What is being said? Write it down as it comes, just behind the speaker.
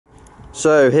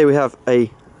So here we have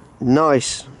a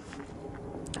nice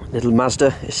little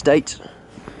Mazda estate.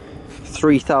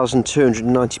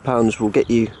 £3,290 will get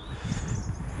you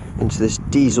into this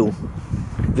diesel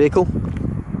vehicle.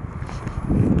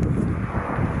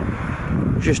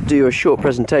 Just do a short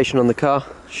presentation on the car,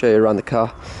 show you around the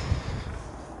car.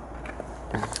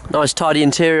 Nice tidy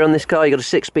interior on this car. You've got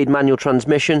a 6-speed manual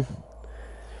transmission.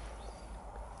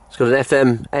 It's got an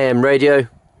FM, AM radio.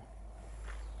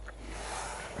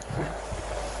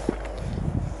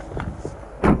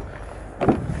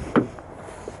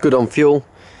 Good on fuel,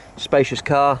 spacious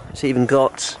car. It's even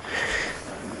got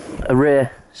a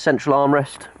rear central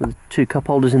armrest with 2 cup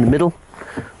holders in the middle.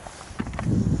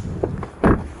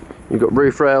 You've got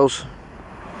roof rails.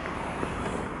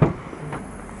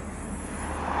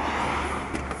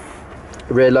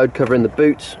 A rear load cover in the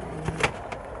boot.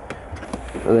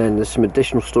 And then there's some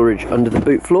additional storage under the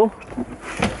boot floor.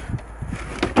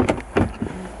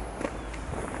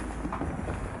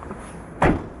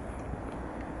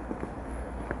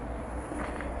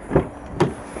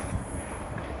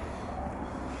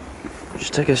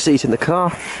 Just take a seat in the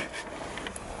car.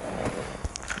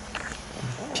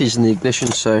 Keys in the ignition,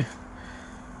 so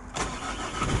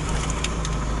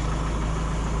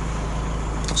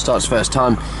starts first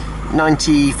time.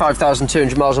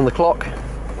 95,200 miles on the clock.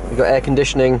 We've got air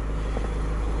conditioning.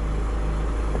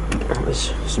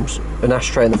 There's an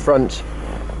ashtray in the front,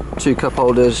 2 cup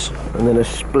holders, and then a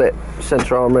split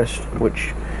centre armrest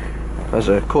which has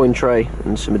a coin tray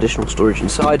and some additional storage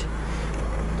inside.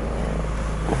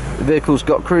 The vehicle's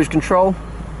got cruise control,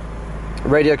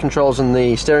 radio controls on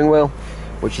the steering wheel,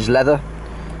 which is leather.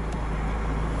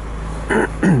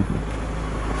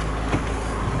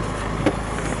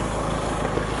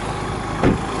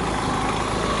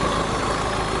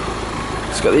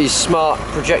 It's got these smart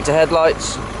projector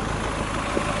headlights.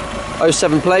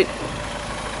 07 plate.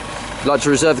 If you'd like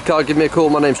to reserve the car, give me a call.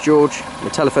 My name's George. My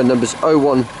telephone number's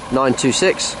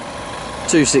 01926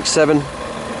 267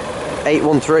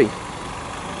 813.